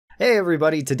Hey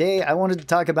everybody, today I wanted to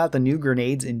talk about the new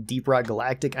grenades in Deep Rock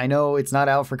Galactic. I know it's not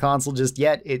out for console just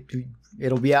yet,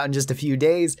 it'll be out in just a few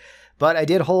days, but I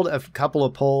did hold a couple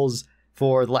of polls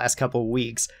for the last couple of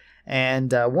weeks.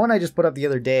 And one I just put up the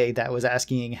other day that was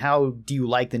asking, how do you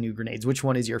like the new grenades? Which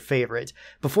one is your favorite?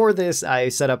 Before this, I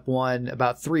set up one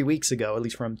about 3 weeks ago, at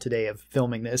least from today of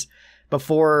filming this,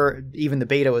 before even the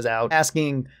beta was out,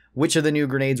 asking which of the new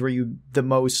grenades were you the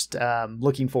most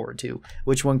looking forward to?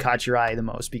 Which one caught your eye the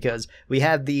most? Because we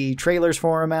had the trailers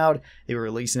for them out. They were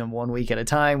releasing them 1 week at a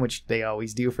time, which they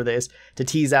always do for this, to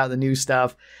tease out the new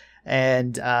stuff.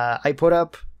 And I put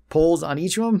up polls on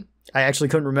each of them. I actually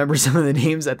couldn't remember some of the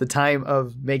names at the time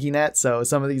of making that, so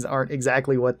some of these aren't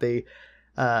exactly what they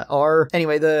are.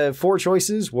 Anyway, the 4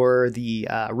 choices were the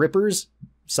Rippers,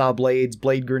 saw blades,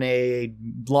 blade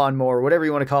grenade, lawnmower, whatever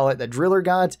you want to call it, that Driller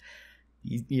got.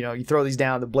 You throw these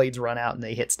down, the blades run out and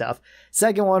they hit stuff.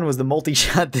 Second one was the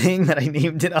multi-shot thing that I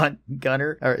named it on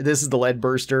Gunner. Or this is the lead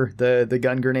burster, the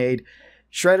gun grenade.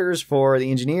 Shredders for the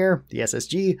engineer, the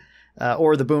SSG,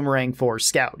 or the boomerang for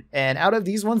scout. And out of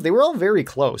these ones, they were all very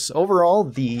close. Overall,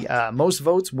 the most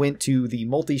votes went to the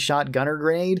multi-shot gunner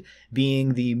grenade,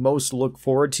 being the most looked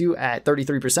forward to at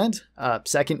 33%.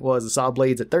 Second was the saw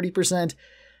blades at 30%.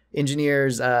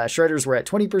 Engineers, shredders were at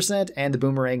 20%, and the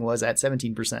boomerang was at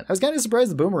 17%. I was kind of surprised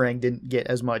the boomerang didn't get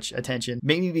as much attention,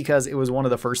 maybe because it was one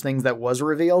of the first things that was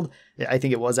revealed. I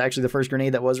think it was actually the first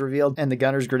grenade that was revealed, and the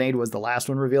gunner's grenade was the last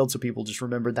one revealed, so people just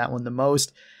remembered that one the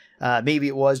most. Maybe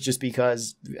it was just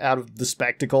because out of the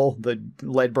spectacle, the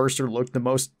lead burster looked the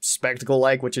most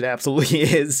spectacle-like, which it absolutely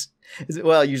is.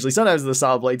 Well, usually, sometimes the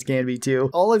saw blades can be too.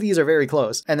 All of these are very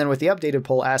close. And then with the updated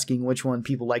poll asking which one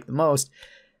people like the most,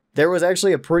 there was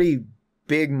actually a pretty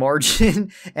big margin,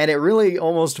 and it really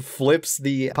almost flips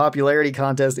the popularity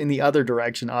contest in the other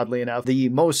direction, oddly enough. The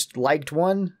most liked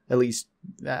one, at least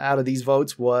out of these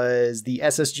votes, was the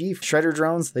SSG shredder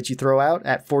drones that you throw out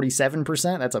at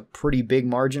 47%. That's a pretty big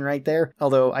margin right there.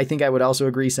 Although I think I would also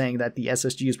agree saying that the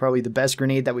SSG is probably the best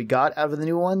grenade that we got out of the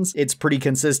new ones. It's pretty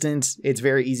consistent. It's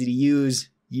very easy to use.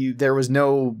 There was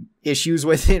no issues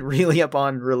with it really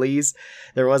upon release.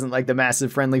 There wasn't like the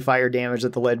massive friendly fire damage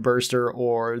that the lead burster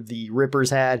or the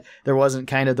Rippers had. There wasn't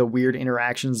kind of the weird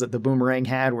interactions that the boomerang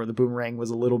had, where the boomerang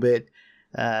was a little bit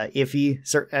iffy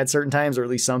at certain times, or at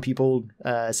least some people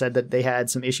said that they had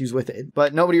some issues with it.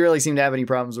 But nobody really seemed to have any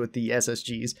problems with the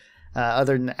SSGs.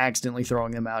 Other than accidentally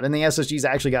throwing them out. And the SSGs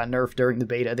actually got nerfed during the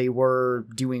beta. They were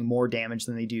doing more damage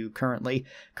than they do currently.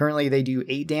 Currently, they do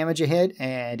 8 damage a hit,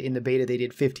 and in the beta, they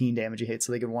did 15 damage a hit,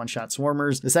 so they could one-shot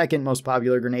swarmers. The second most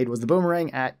popular grenade was the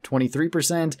boomerang at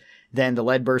 23%, then the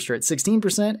lead burster at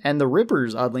 16%, and the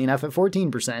Rippers, oddly enough, at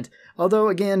 14%. Although,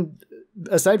 again,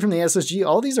 aside from the SSG,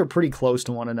 all these are pretty close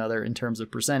to one another in terms of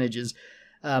percentages.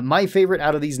 My favorite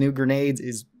out of these new grenades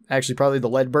is actually probably the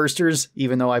lead bursters,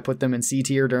 even though I put them in C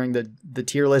tier during the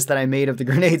tier list that I made of the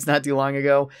grenades not too long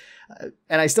ago.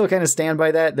 And I still kind of stand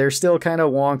by that. They're still kind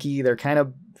of wonky. They're kind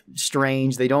of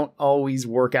strange. They don't always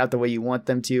work out the way you want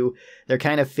them to. They're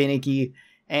kind of finicky.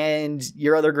 And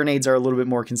your other grenades are a little bit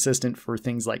more consistent for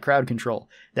things like crowd control.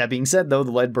 That being said, though,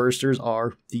 the lead bursters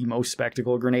are the most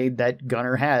spectacle grenade that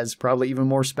Gunner has. Probably even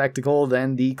more spectacle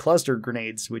than the cluster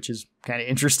grenades, which is kind of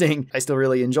interesting. I still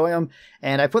really enjoy them.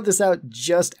 And I put this out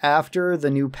just after the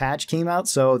new patch came out,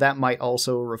 so that might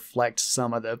also reflect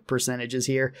some of the percentages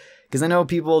here. Because I know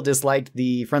people disliked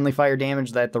the friendly fire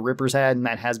damage that the Rippers had, and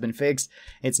that has been fixed.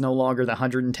 It's no longer the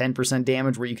 110%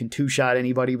 damage where you can two-shot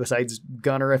anybody besides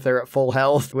Gunner if they're at full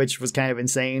health, which was kind of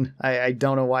insane. I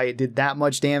don't know why it did that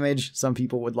much damage. Some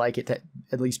people would like it to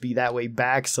at least be that way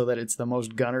back so that it's the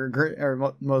most Driller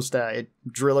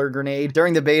grenade.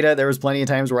 During the beta, there was plenty of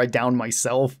times where I downed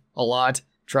myself a lot,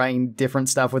 trying different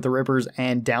stuff with the Rippers,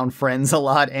 and downed friends a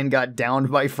lot, and got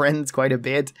downed by friends quite a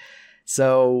bit.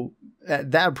 So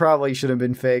that probably should have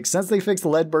been fixed. Since they fixed the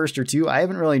lead burster too, I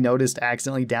haven't really noticed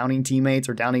accidentally downing teammates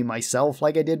or downing myself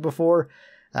like I did before.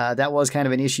 That was kind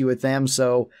of an issue with them,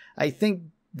 so I think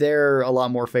they're a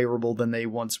lot more favorable than they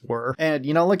once were. And,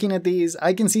 looking at these,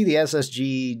 I can see the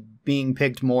SSG being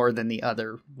picked more than the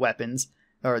other weapons,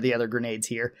 or the other grenades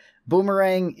here.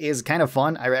 Boomerang is kind of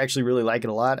fun. I actually really like it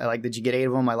a lot. I like that you get 8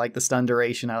 of them. I like the stun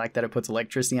duration. I like that it puts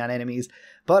electricity on enemies.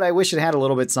 But I wish it had a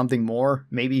little bit something more.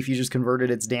 Maybe if you just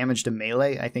converted its damage to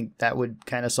melee, I think that would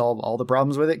kind of solve all the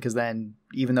problems with it. Because then,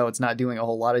 even though it's not doing a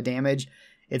whole lot of damage,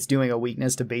 it's doing a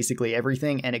weakness to basically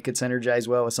everything. And it could synergize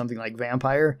well with something like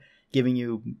Vampire, giving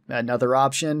you another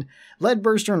option. Lead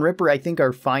Burster and Ripper, I think,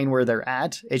 are fine where they're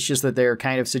at. It's just that they're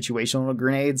kind of situational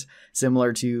grenades,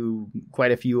 similar to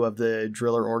quite a few of the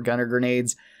Driller or Gunner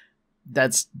grenades.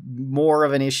 That's more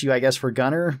of an issue, I guess, for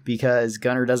Gunner, because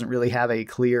Gunner doesn't really have a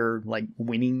clear, like,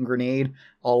 winning grenade.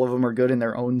 All of them are good in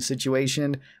their own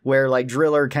situation, where, like,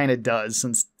 Driller kind of does,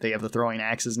 since they have the throwing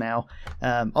axes now.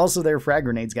 Also, their frag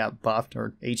grenades got buffed,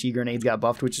 or HE grenades got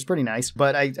buffed, which is pretty nice,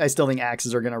 but I still think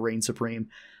axes are going to reign supreme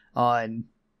on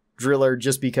Driller,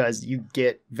 just because you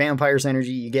get Vampire's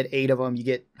Energy, you get 8 of them, you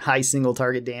get high single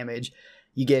target damage,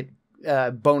 you get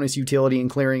bonus utility in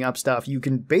clearing up stuff. You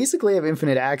can basically have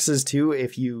infinite axes too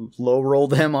if you low roll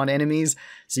them on enemies,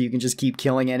 so you can just keep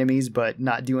killing enemies but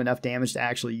not do enough damage to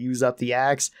actually use up the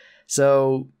axe.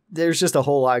 So there's just a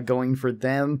whole lot going for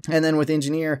them. And then with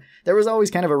Engineer, there was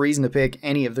always kind of a reason to pick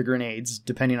any of the grenades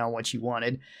depending on what you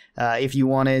wanted. If you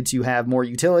wanted to have more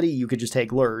utility, you could just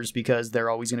take lures, because they're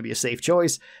always going to be a safe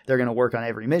choice. They're going to work on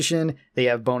every mission. They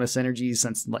have bonus energies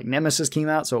since, like, Nemesis came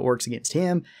out, so it works against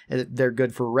him. They're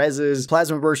good for reses.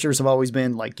 Plasma bursters have always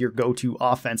been like your go-to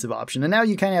offensive option, and now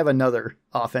you kind of have another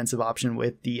offensive option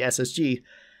with the SSG.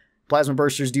 Plasma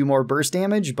bursters do more burst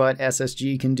damage, but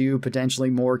SSG can do potentially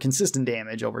more consistent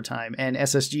damage over time. And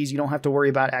SSGs, you don't have to worry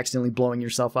about accidentally blowing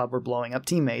yourself up or blowing up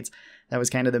teammates. That was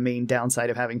kind of the main downside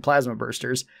of having plasma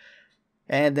bursters.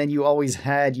 And then you always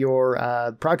had your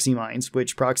proxy mines,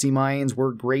 which proxy mines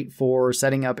were great for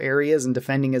setting up areas and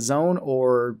defending a zone,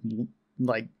 or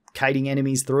like kiting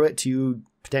enemies through it to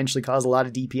potentially cause a lot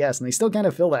of DPS. And they still kind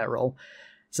of fill that role.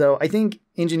 So I think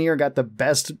Engineer got the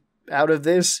best out of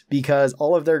this, because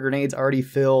all of their grenades already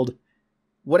filled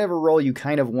whatever role you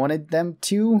kind of wanted them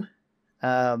to.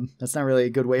 That's not really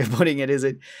a good way of putting it, is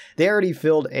it? They already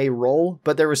filled a role,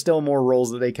 but there were still more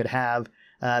roles that they could have,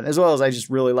 as well as I just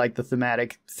really like the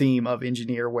thematic theme of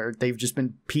Engineer, where they've just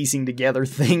been piecing together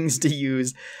things to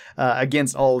use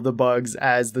against all of the bugs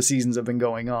as the seasons have been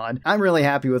going on. I'm really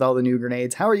happy with all the new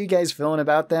grenades. How are you guys feeling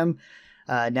about them?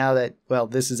 Now that, well,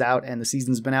 this is out and the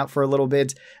season's been out for a little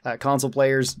bit, console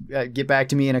players, get back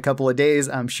to me in a couple of days.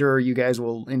 I'm sure you guys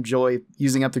will enjoy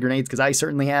using up the grenades, because I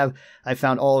certainly have. I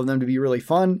found all of them to be really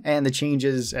fun, and the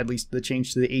changes, at least the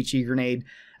change to the HE grenade,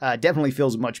 definitely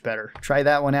feels much better. Try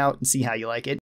that one out and see how you like it.